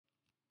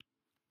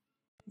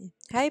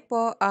Hi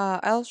po,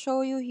 I'll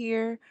show you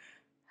here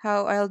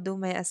how I'll do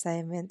my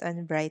assignment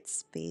on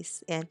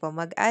Brightspace. Ayan po,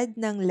 mag-add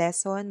ng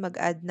lesson,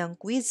 mag-add ng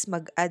quiz,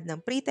 mag-add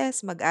ng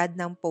pretest, mag-add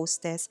ng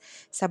post-test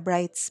sa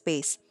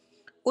Brightspace.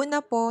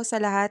 Una po sa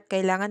lahat,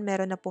 kailangan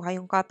meron na po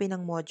kayong copy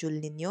ng module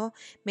ninyo.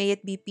 May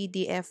it be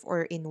PDF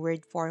or in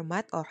Word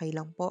format, okay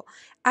lang po.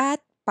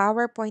 At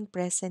PowerPoint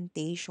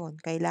presentation.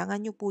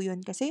 Kailangan nyo po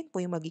yun kasi yun po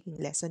yung magiging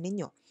lesson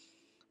ninyo.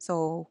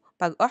 So,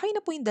 pag okay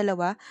na po yung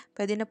dalawa,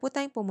 pwede na po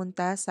tayong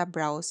pumunta sa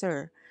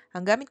browser.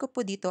 Ang gamit ko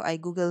po dito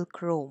ay Google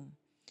Chrome.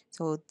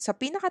 So, sa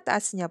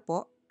pinakataas niya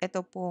po,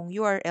 ito pong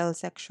URL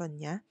section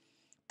niya,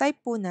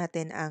 type po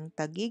natin ang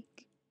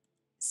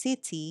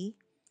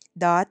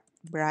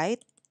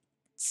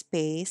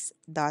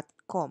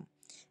tagigcity.brightspace.com.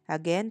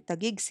 Again,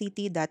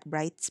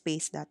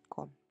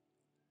 tagigcity.brightspace.com.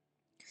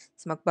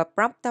 So,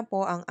 magpa-prompt na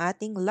po ang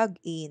ating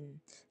login.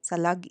 Sa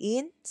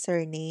login,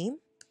 surname,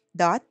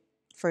 dot,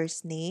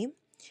 first name,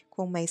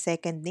 kung may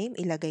second name,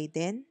 ilagay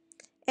din,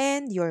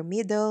 and your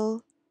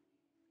middle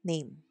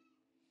name.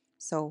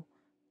 So,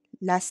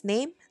 last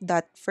name,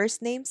 dot,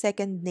 first name,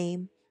 second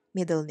name,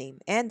 middle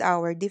name, and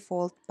our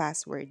default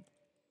password.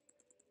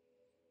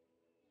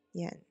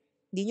 Yan.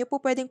 Hindi nyo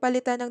po pwedeng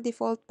palitan ng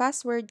default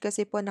password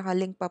kasi po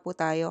nakalink pa po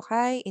tayo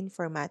kay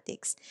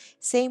informatics.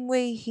 Same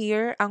way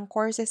here, ang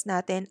courses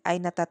natin ay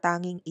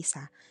natatanging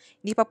isa.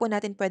 Hindi pa po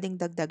natin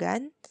pwedeng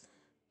dagdagan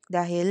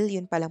dahil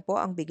yun pa lang po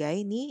ang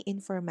bigay ni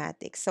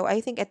informatics. So, I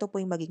think ito po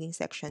yung magiging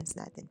sections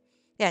natin.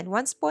 Yan,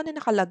 once po na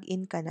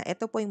nakalogin ka na,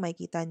 ito po yung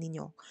makikita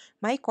ninyo.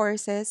 My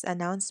courses,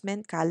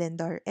 announcement,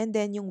 calendar, and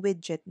then yung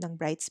widget ng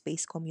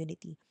Brightspace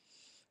community.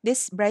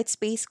 This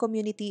Brightspace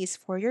community is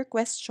for your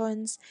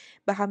questions.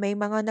 Baka may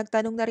mga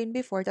nagtanong na rin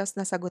before, tapos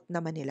nasagot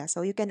naman nila.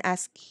 So, you can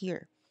ask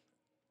here.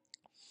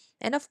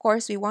 And of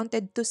course, we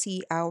wanted to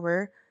see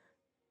our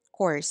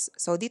course.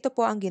 So, dito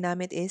po ang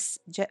ginamit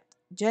is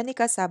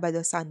Jenica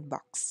Sabado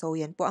Sandbox. So,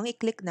 yan po ang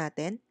i-click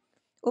natin.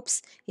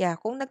 Oops, yeah,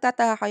 kung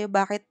nagtataka kayo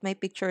bakit may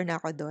picture na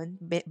ako doon,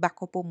 back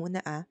ko po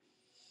muna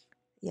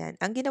Yan,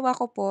 ang ginawa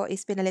ko po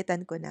is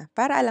pinalitan ko na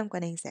para alam ko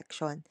na yung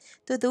section.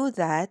 To do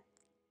that,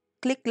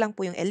 click lang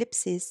po yung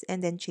ellipsis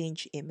and then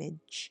change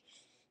image.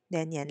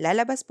 Then yan,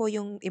 lalabas po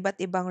yung iba't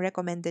ibang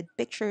recommended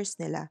pictures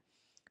nila.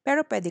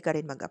 Pero pwede ka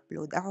rin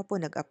mag-upload. Ako po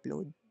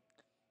nag-upload.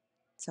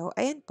 So,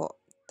 ayan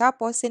po.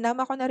 Tapos,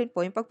 sinama ko na rin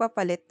po yung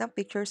pagpapalit ng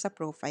picture sa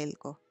profile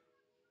ko.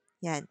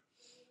 Yan.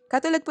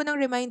 Katulad po ng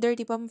reminder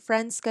ni Ma'am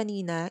Franz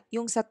kanina,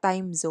 yung sa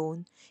time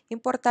zone,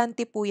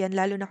 importante po yan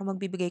lalo na kung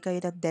magbibigay kayo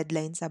ng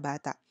deadline sa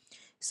bata.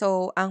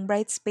 So, ang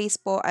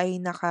Brightspace po ay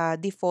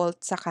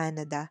naka-default sa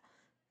Canada.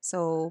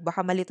 So,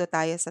 baka malito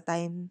tayo sa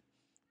time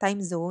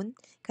zone.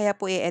 Kaya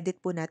po i-edit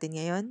po natin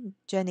ngayon.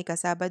 Jenica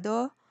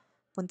Sabado,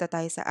 punta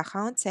tayo sa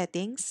account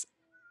settings.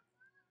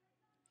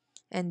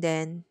 And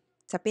then,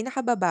 sa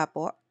pinakababa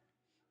po,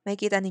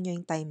 makikita ninyo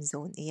yung time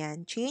zone.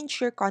 Ayan,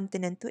 change your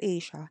continent to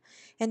Asia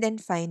and then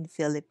find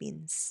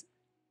Philippines.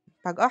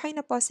 Pag okay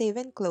na po,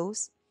 save and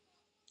close.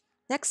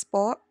 Next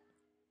po,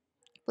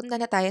 punta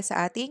na tayo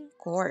sa ating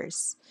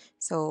course.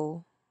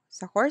 So,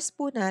 sa course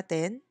po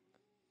natin,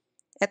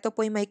 ito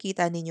po yung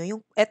makikita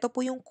ninyo. Ito po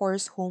yung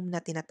course home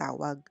na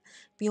tinatawag.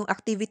 Yung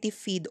activity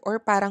feed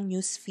or parang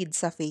news feed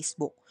sa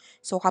Facebook.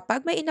 So,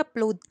 kapag may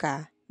in-upload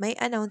ka, may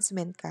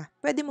announcement ka,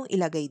 pwede mong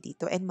ilagay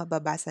dito and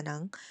mababasa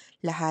ng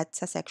lahat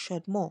sa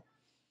section mo.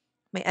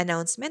 May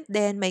announcement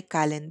din, may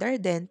calendar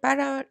din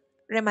para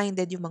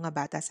reminded yung mga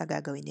bata sa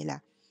gagawin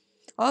nila.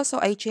 Also,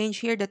 I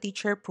change here the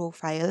teacher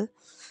profile.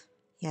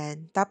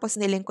 Yan.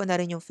 Tapos nilink ko na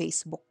rin yung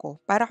Facebook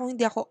ko. Para kung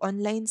hindi ako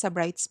online sa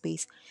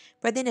Brightspace,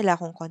 pwede nila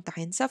akong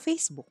kontakin sa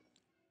Facebook.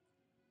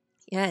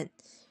 Yan.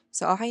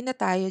 So, okay na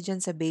tayo dyan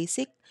sa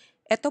basic.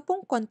 Ito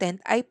pong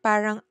content ay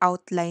parang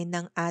outline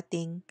ng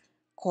ating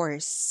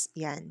course.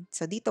 Yan.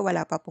 So, dito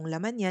wala pa pong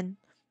laman yan.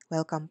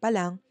 Welcome pa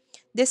lang.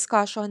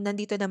 Discussion,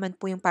 nandito naman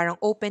po yung parang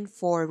open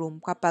forum.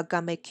 Kapag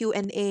ka may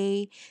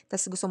Q&A,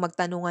 tas gusto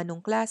magtanungan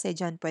ng klase,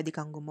 dyan pwede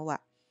kang gumawa.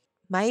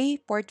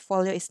 My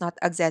portfolio is not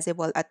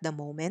accessible at the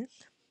moment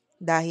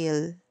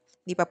dahil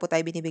di pa po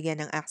tayo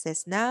binibigyan ng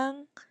access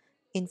ng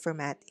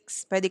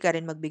informatics. Pwede ka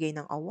rin magbigay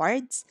ng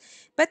awards.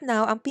 But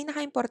now, ang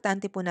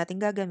pinaka-importante po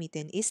natin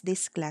gagamitin is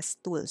this class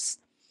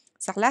tools.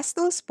 Sa class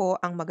tools po,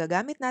 ang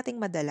magagamit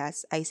nating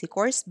madalas ay si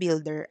Course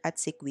Builder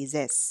at si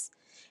Quizzes.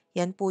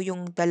 Yan po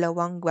yung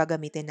dalawang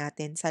gagamitin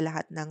natin sa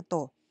lahat ng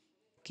to.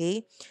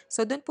 Okay?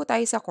 So, dun po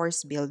tayo sa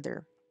Course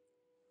Builder.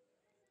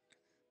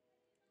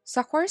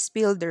 Sa Course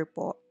Builder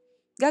po,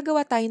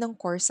 gagawa tayo ng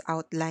course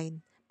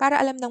outline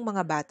para alam ng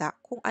mga bata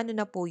kung ano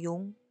na po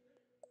yung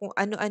kung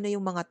ano-ano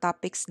yung mga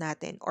topics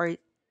natin or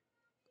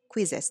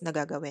quizzes na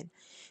gagawin.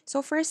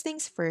 So, first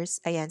things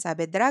first, ayan,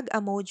 sabi, drag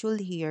a module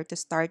here to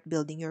start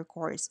building your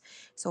course.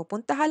 So,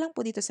 punta ka lang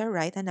po dito sa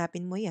right,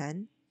 hanapin mo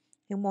yan,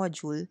 yung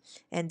module,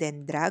 and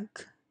then drag.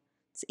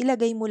 So,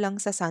 ilagay mo lang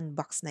sa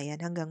sandbox na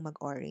yan hanggang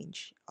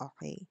mag-orange.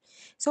 Okay.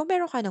 So,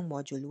 meron ka ng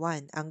module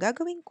 1. Ang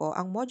gagawin ko,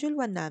 ang module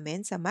 1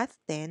 namin sa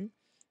Math 10,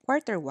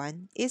 quarter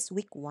 1, is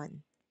week 1.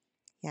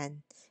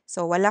 Yan.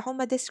 So, wala akong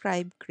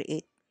ma-describe,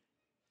 create.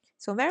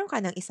 So, meron ka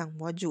ng isang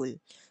module.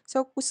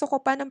 So, gusto ko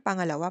pa ng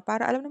pangalawa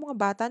para alam ng mga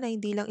bata na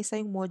hindi lang isa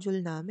yung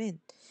module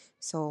namin.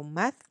 So,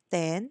 Math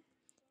 10,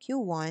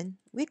 Q1,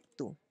 Week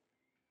 2.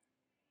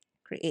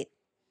 Create.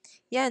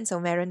 Yan, so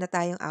meron na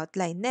tayong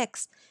outline.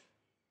 Next,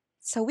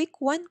 sa Week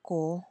 1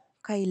 ko,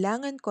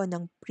 kailangan ko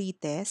ng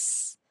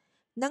pre-test,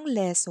 ng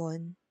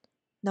lesson,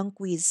 ng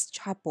quiz,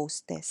 tsaka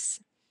post-test.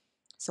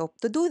 So,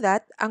 to do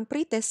that, ang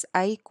pre-test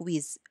ay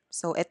quiz.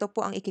 So, ito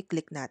po ang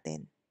i-click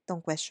natin,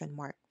 itong question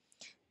mark.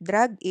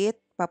 Drag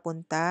it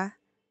papunta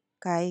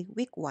kay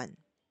week 1.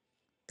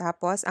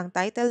 Tapos, ang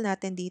title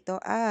natin dito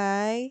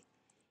ay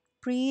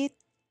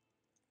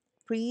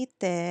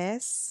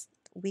Pre-test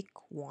week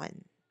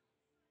 1.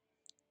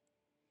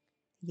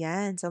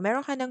 Yan. So,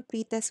 meron ka ng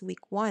pre-test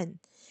week 1.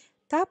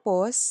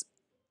 Tapos,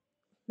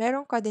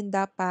 meron ka din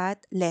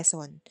dapat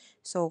lesson.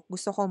 So,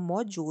 gusto ko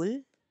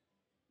module.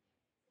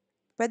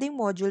 Pwedeng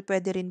module,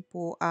 pwede rin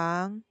po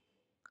ang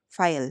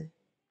file.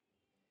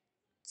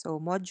 So,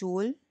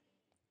 module.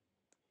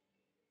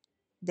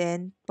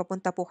 Then,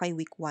 papunta po kay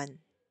week 1.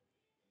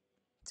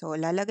 So,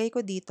 lalagay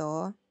ko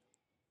dito,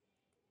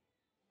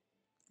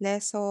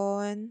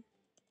 lesson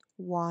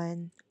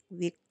 1,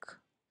 week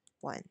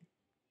 1.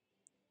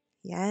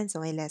 Yan. So,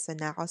 may lesson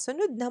na ako.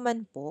 Sunod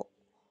naman po,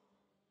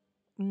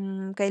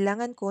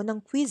 kailangan ko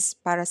ng quiz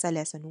para sa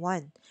lesson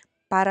 1.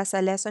 Para sa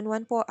lesson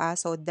 1 po,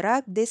 so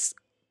drag this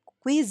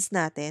quiz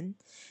natin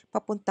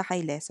papunta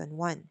kay lesson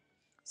 1.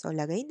 So,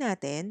 lagay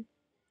natin,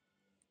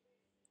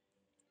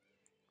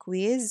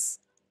 quiz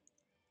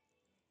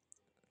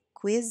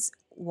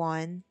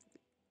 1,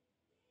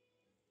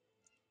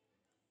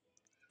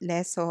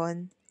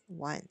 lesson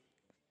 1.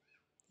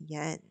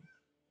 Yan.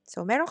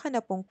 So, meron ka na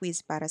pong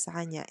quiz para sa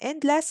kanya.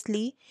 And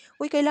lastly,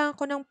 kailangan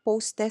ko ng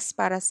post-test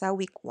para sa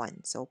week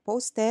 1. So,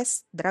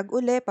 post-test, drag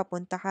uli,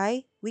 papunta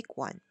kay week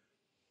 1.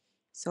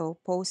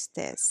 So,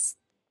 post-test.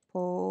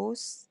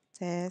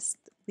 Post-test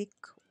week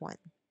 1.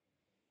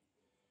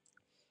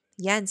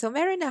 Yan. So,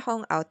 meron na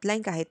akong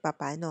outline kahit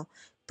papano.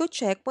 To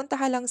check, punta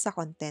ka lang sa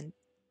content.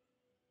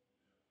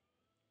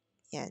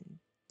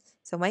 Yan.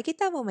 So,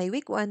 makikita mo may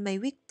week 1, may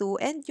week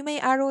 2, and may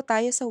arrow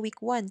tayo sa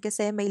week 1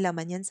 kasi may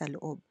laman yan sa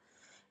loob.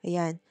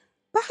 Ayan.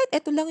 Bakit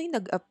ito lang yung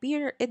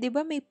nag-appear? Di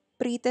ba may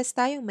pre-test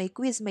tayo, may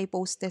quiz, may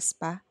post-test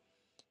pa?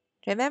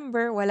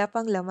 Remember, wala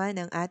pang laman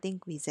ang ating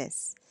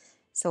quizzes.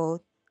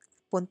 So,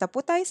 punta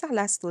po tayo sa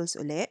class tools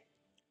uli,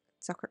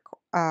 sa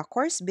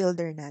course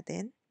builder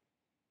natin.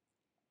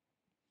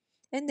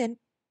 And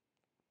then,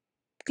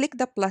 click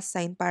the plus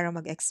sign para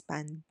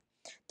mag-expand.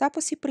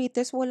 Tapos si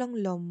pretest walang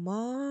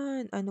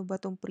laman. Ano ba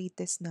tong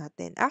pretest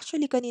natin?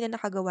 Actually, kanina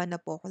nakagawa na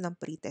po ako ng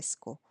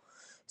pretest ko.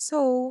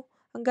 So,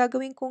 ang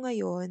gagawin ko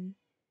ngayon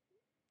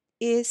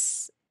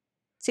is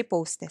si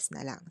post-test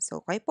na lang.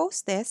 So, kay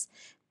post-test,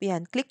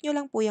 yan, click nyo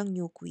lang po yung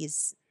new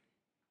quiz.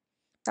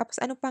 Tapos,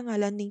 anong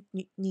pangalan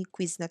ni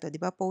quiz na to?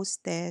 Diba?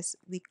 Post-test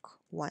week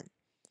 1.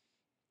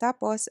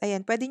 Tapos,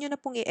 ayan, pwede nyo na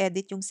pong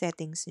i-edit yung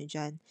settings nyo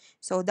dyan.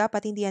 So,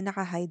 dapat hindi yan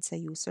naka-hide sa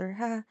user,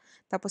 ha?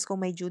 Tapos,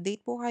 kung may due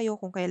date po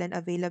kayo, kung kailan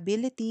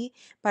availability,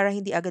 para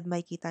hindi agad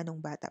makikita ng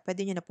bata,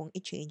 pwede nyo na pong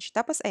i-change.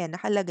 Tapos, ayan,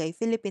 nakalagay,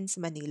 Philippines,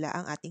 Manila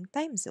ang ating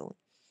time zone.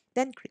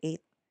 Then,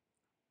 create.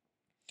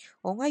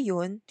 O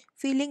ngayon,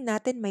 feeling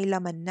natin may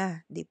laman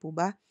na, di po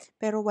ba?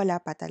 Pero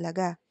wala pa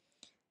talaga.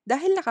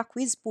 Dahil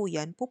naka-quiz po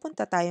yan,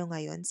 pupunta tayo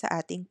ngayon sa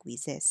ating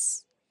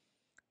quizzes.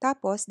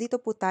 Tapos, dito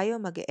po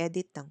tayo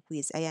mag-edit ng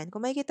quiz. Ayan,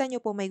 kung makikita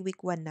nyo po, may week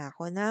 1 na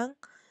ako ng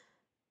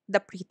the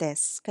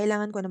pre-test.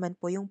 Kailangan ko naman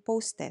po yung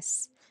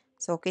post-test.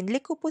 So,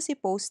 kinlik ko po si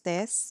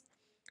post-test.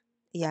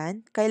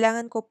 Ayan,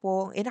 kailangan ko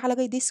po,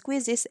 nakalagay, this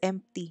quiz is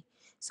empty.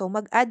 So,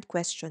 mag-add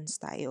questions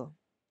tayo.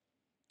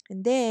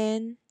 And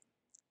then,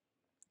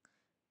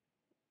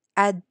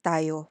 add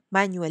tayo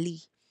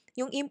manually.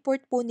 Yung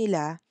import po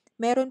nila,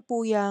 meron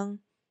po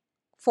yung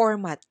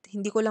format.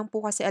 Hindi ko lang po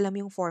kasi alam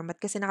yung format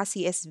kasi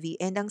naka-CSV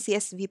and ang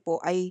CSV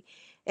po ay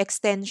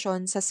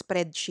extension sa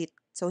spreadsheet.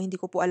 So, hindi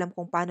ko po alam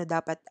kung paano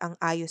dapat ang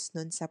ayos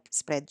nun sa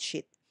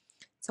spreadsheet.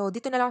 So,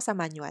 dito na lang sa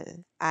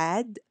manual.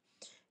 Add,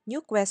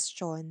 new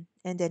question,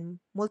 and then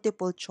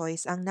multiple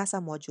choice ang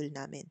nasa module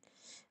namin.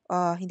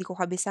 Hindi ko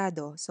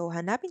kabisado. So,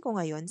 hanapin ko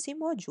ngayon si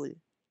module.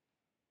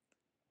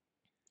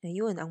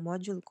 Ayun, ang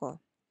module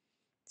ko.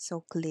 So,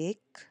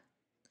 click.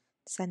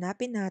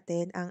 Hanapin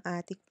natin ang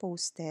ating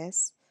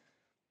post-test.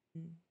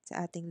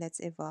 Sa ating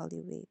let's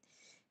evaluate.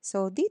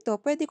 So, dito,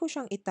 pwede ko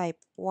siyang i-type,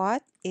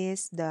 what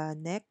is the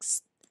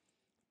next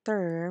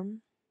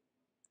term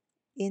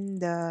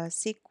in the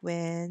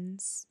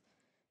sequence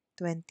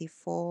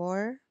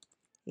 24,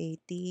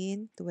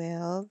 18,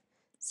 12,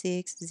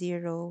 6,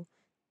 0,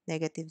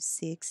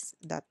 -6, ...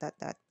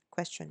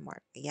 question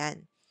mark.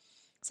 Ayan.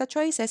 Sa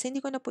choices,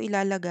 hindi ko na po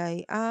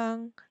ilalagay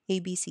ang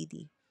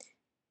ABCD.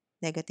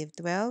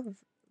 -12,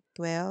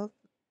 12,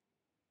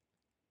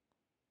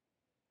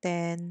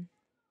 10,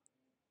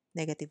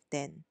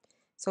 -10.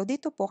 So,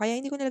 dito po, kaya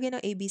hindi ko nilagay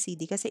ng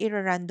ABCD kasi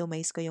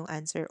i-randomize ko yung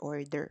answer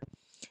order.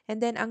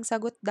 And then, ang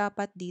sagot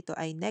dapat dito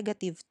ay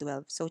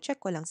 -12. So, check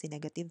ko lang si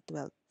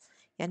 -12.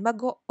 Yan,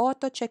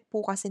 mag-auto-check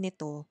po kasi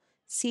nito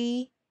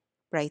si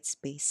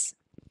Brightspace.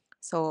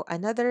 So,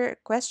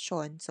 another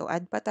question. So,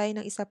 add pa tayo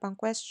ng isa pang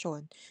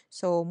question.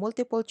 So,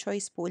 multiple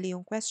choice po uli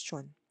yung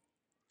question.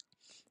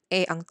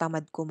 Ang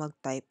tamad ko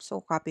mag-type.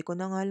 So, copy ko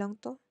na nga lang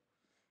to.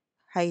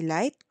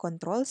 Highlight,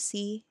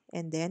 Control-C,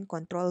 and then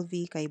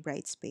Control-V kay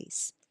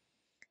Brightspace.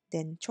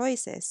 Then,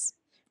 choices.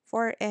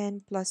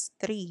 4n plus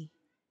 3.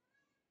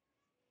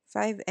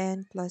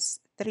 5n plus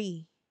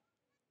 3.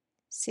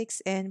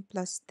 6n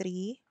plus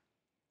 3.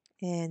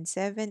 And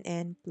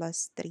 7n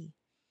plus 3.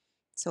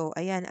 So,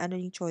 ayan, ano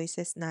yung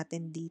choices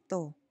natin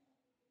dito?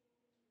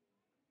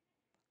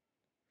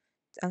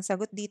 Ang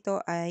sagot dito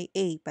ay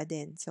A pa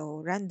din. So,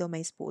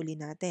 randomize po uli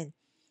natin.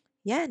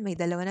 Yan, may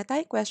dalawa na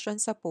tayo question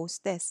sa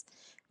post-test.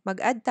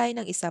 Mag-add tayo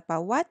ng isa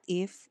pa. What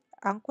if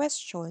ang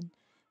question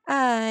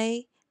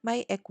ay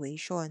may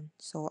equation?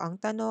 So, ang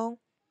tanong,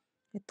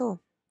 ito,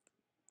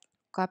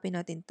 copy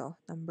natin to,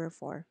 number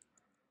 4.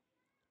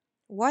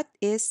 What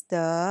is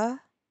the,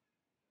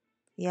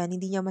 yan,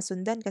 hindi niya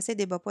masundan kasi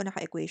 'di ba po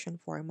naka-equation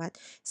format.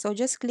 So,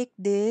 just click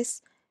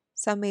this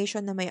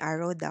summation na may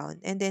arrow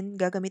down and then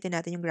gagamitin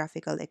natin yung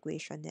graphical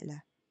equation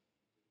nila.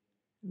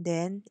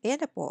 Then,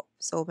 ayan na po.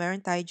 So,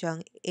 meron tayo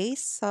dyang a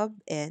sub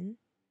n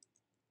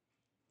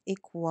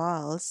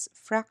equals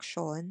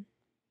fraction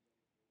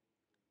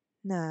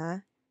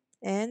na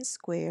n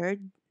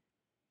squared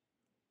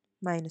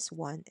minus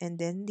 1. And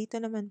then, dito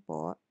naman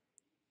po,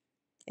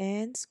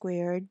 n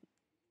squared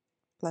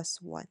plus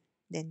 1.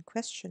 Then,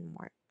 question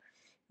mark.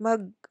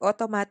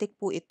 Mag-automatic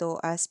po ito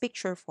as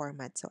picture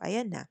format. So,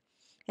 ayan na.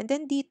 And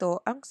then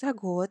dito, ang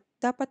sagot,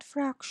 dapat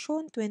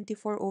fraction,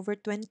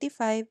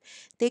 24/25.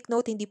 Take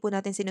note, hindi po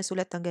natin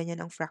sinusulat ng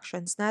ganyan ang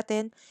fractions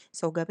natin.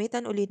 So,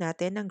 gamitan uli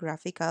natin ng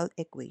graphical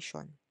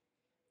equation.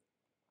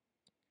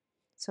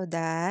 So,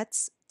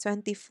 that's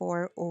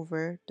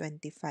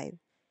 24/25.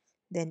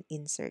 Then,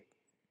 insert.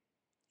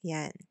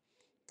 Yan.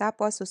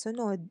 Tapos,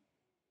 susunod.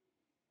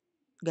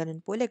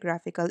 Ganun po ulit,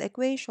 graphical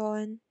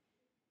equation,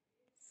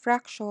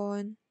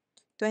 fraction,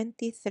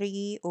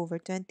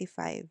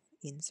 23/25.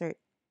 Insert.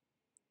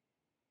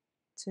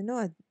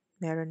 Sunod,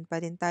 meron pa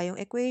din tayong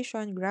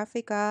equation,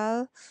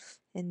 graphical,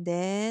 and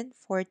then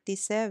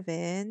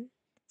 47,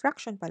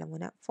 fraction pala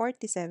muna,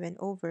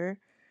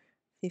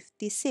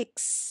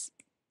 47/56.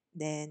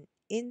 Then,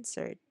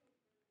 insert.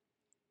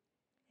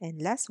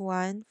 And last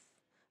one,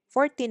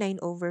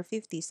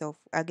 49/50. So,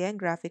 again,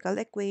 graphical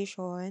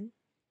equation,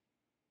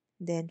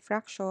 then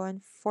fraction,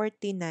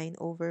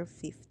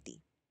 49/50.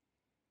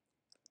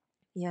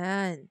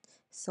 Yan.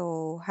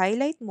 So,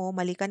 highlight mo,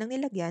 mali ka nang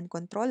nilagyan,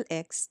 Control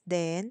X,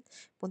 then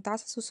punta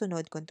ka sa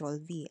susunod, Control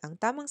V. Ang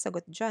tamang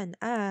sagot dyan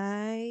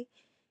ay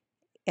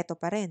eto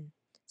pa rin.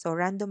 So,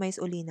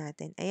 randomize uli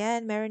natin.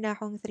 Ayan, meron na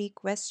akong 3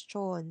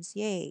 questions.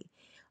 Yay!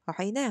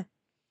 Okay na.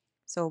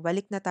 So,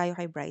 balik na tayo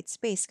kay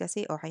Brightspace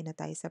kasi okay na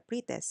tayo sa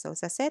pretest. So,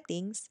 sa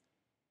settings,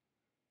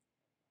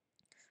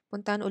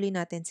 puntahan uli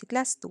natin si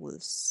Class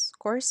Tools.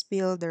 Course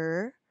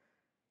Builder.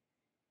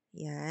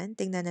 Yan,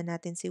 tingnan na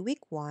natin si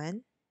Week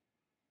 1.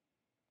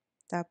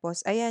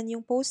 Tapos, ayan,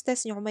 yung post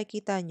test nyo, kung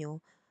makikita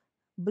nyo,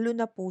 blue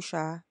na po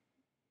siya.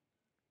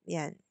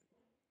 Yan.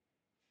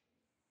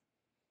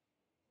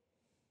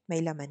 May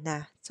laman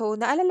na. So,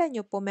 naalala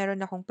nyo po, meron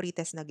akong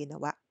pretest na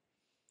ginawa.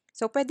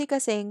 So, pwede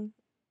kasing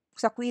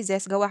sa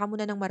quizzes, gawa ka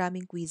muna ng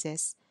maraming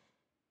quizzes.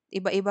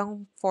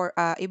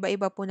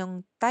 Iba-iba po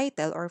ng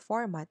title or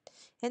format.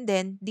 And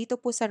then, dito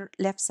po sa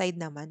left side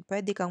naman,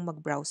 pwede kang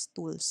mag-browse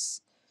tools.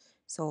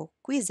 So,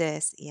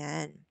 quizzes,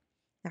 yan.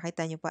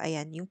 Nakita nyo pa,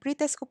 ayan. Yung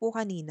pretest ko po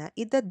kanina,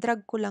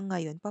 ida-drag ko lang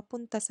ngayon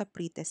papunta sa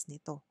pretest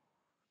nito.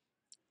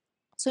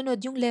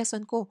 Sunod, yung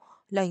lesson ko.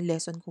 Yung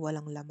lesson ko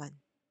walang laman.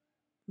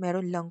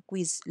 Meron lang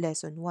quiz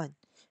lesson 1,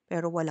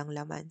 pero walang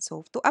laman.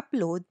 So, to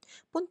upload,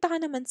 punta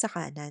ka naman sa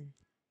kanan.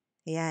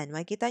 Ayan,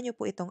 makikita nyo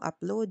po itong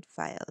upload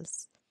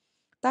files.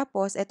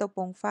 Tapos, ito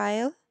pong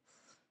file.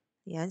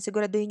 Ayan,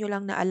 siguraduhin nyo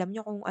lang na alam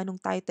nyo kung anong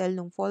title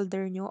ng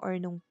folder nyo or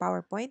nung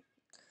PowerPoint.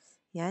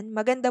 Ayan,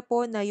 maganda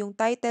po na yung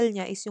title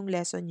niya is yung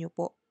lesson nyo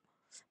po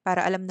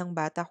para alam ng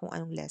bata kung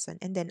anong lesson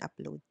and then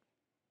upload.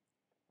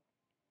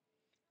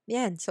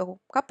 Yan. So,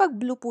 kapag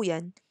blue po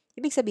yan,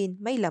 ibig sabihin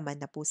may laman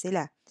na po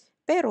sila.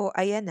 Pero,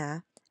 ayan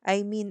na,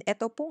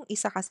 ito pong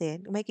isa kasi,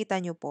 makikita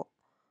nyo po,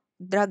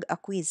 drag a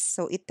quiz.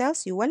 So, it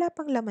tells you, wala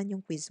pang laman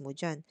yung quiz mo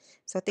dyan.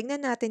 So,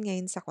 tingnan natin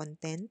ngayon sa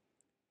content.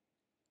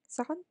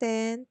 Sa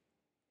content,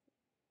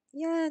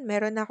 yan,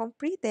 meron na akong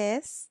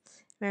pretest,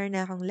 meron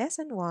na akong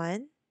lesson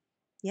 1,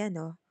 yan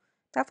o.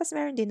 Tapos,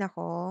 meron din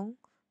akong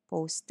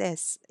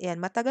post-test. Yan,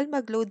 matagal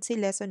mag-load si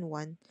lesson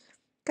 1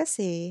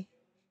 kasi,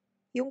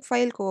 yung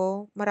file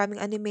ko,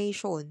 maraming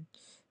animation.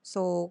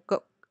 So,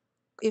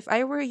 if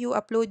I were you,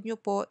 upload nyo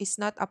po is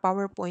not a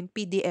PowerPoint,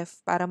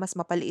 PDF para mas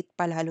mapaliit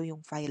pa lalo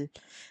yung file.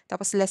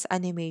 Tapos less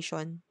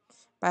animation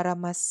para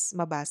mas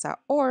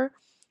mabasa. Or,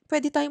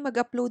 pwede tayong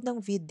mag-upload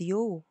ng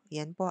video.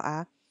 Yan po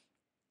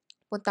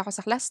Punta ko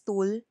sa class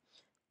tool,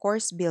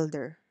 course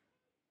builder.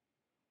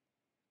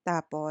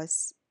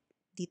 Tapos,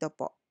 dito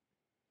po.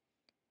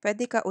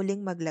 Pwede ka uling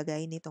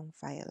maglagay nitong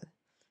file.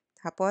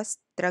 Tapos,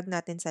 drag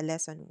natin sa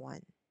lesson 1.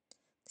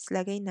 Tapos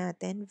lagay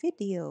natin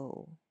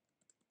video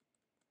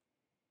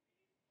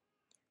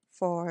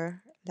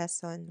for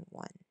lesson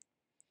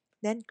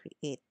 1. Then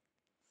create.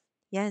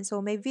 Yan.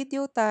 So, may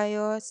video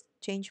tayo.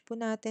 Change po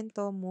natin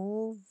to.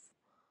 Move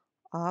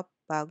up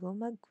bago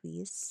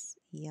mag-quiz.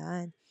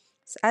 Yan.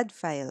 Tapos add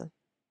file.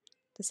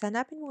 Tapos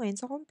hanapin mo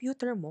ngayon sa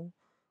computer mo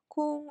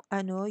kung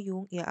ano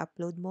yung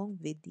i-upload mong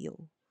video.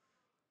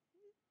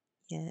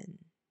 Yan.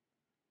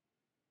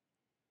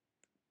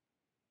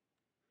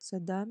 Sa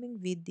daming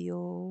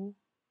video,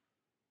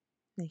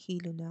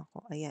 nahilo na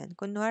ako. Ayan.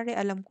 Kunwari,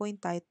 alam ko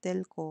yung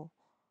title ko.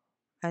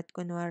 At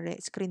kunwari,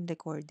 screen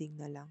recording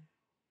na lang.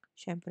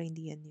 Siyempre,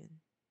 hindi yan yun.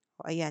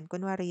 O, ayan.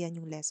 Kunwari, yan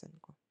yung lesson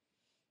ko.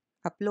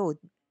 Upload.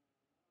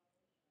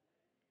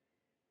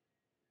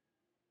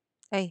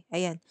 Ay,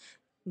 ayan.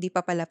 Hindi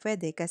pa pala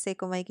pwede kasi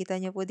kung makikita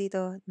niyo po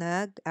dito,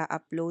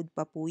 nag-upload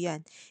pa po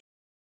yan.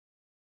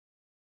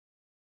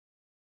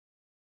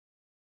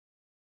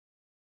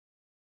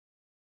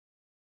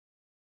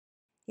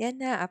 Yan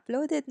na,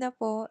 uploaded na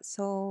po.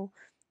 So,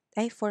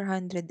 ay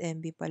 400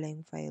 MB pala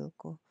yung file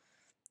ko.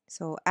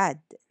 So,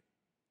 add.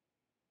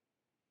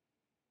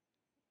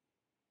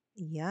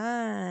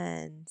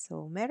 Yan.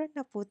 So, meron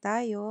na po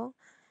tayong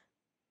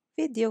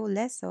video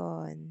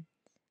lesson.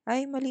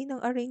 Ay, mali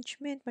ng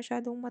arrangement.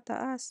 Masyadong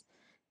mataas.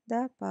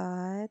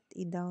 Dapat,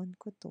 i-down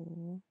ko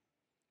to.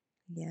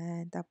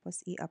 Yan.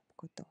 Tapos, i-up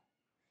ko to.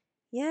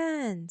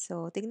 Yan.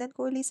 So, tignan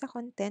ko ulit sa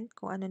content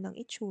kung ano ng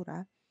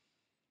itsura.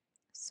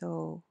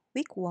 So,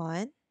 week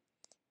 1,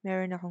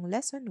 meron akong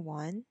lesson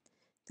 1,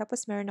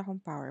 tapos meron akong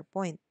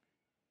PowerPoint.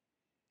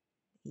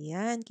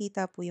 Yan,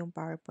 kita po yung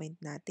PowerPoint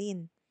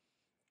natin.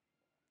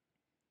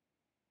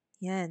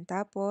 Yan,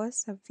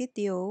 tapos sa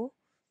video,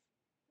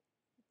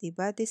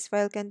 diba, this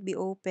file can't be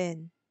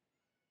open.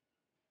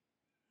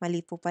 Mali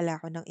po pala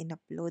ako ng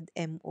in-upload.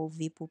 MOV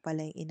po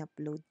pala yung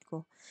in-upload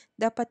ko.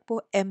 Dapat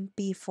po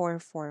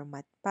MP4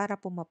 format para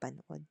po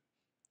mapanood.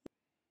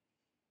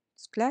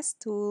 Class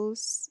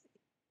tools,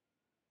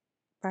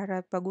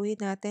 para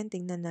baguhin natin,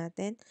 tingnan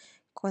natin.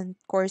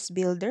 Course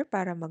builder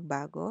para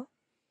magbago.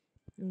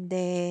 And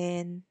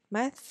then,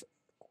 math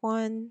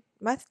 10,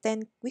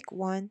 week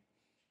 1.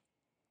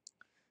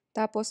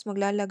 Tapos,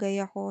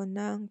 maglalagay ako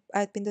ng,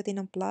 pindutin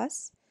ng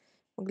plus.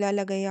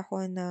 Maglalagay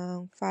ako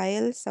ng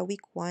file sa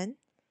week 1.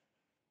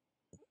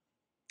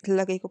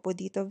 Lalagay ko po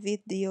dito,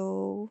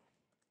 video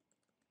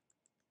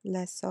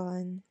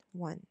lesson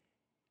 1.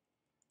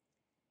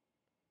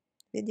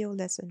 Video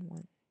lesson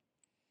 1.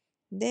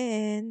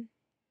 Then,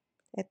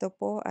 ito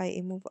po ay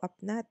i-move up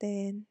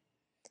natin.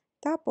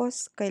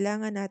 Tapos,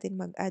 kailangan natin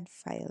mag-add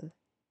file.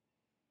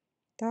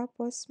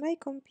 Tapos, my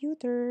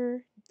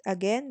computer.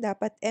 Again,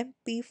 dapat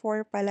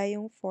MP4 pala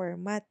yung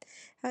format.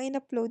 Ang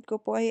in-upload ko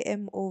po ay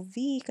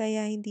MOV,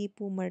 kaya hindi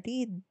po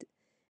ma-read.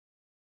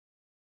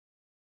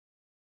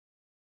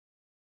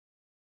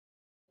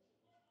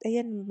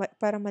 Ayan,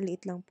 para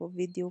maliit lang po.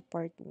 Video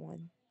part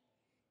 1.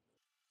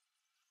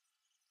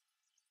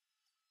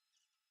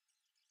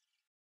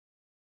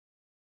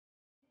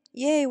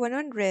 Yay,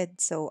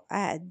 100. So,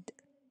 add.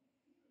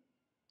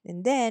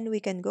 And then, we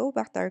can go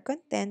back to our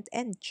content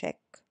and check.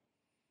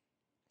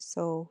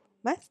 So,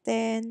 Math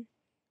 10,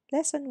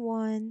 Lesson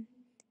 1.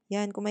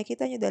 Yan, kung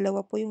makikita nyo,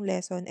 dalawa po yung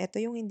lesson.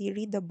 Ito yung hindi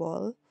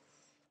readable.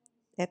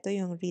 Ito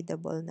yung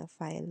readable na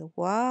file.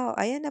 Wow!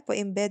 Ayan na po,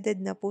 embedded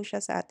na po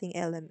siya sa ating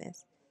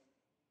LMS.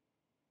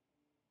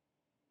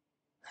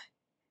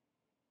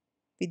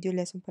 Video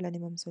lesson pala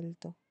ni Ma'am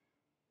Sulto.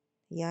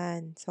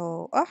 Yan.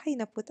 So, okay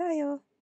na po tayo.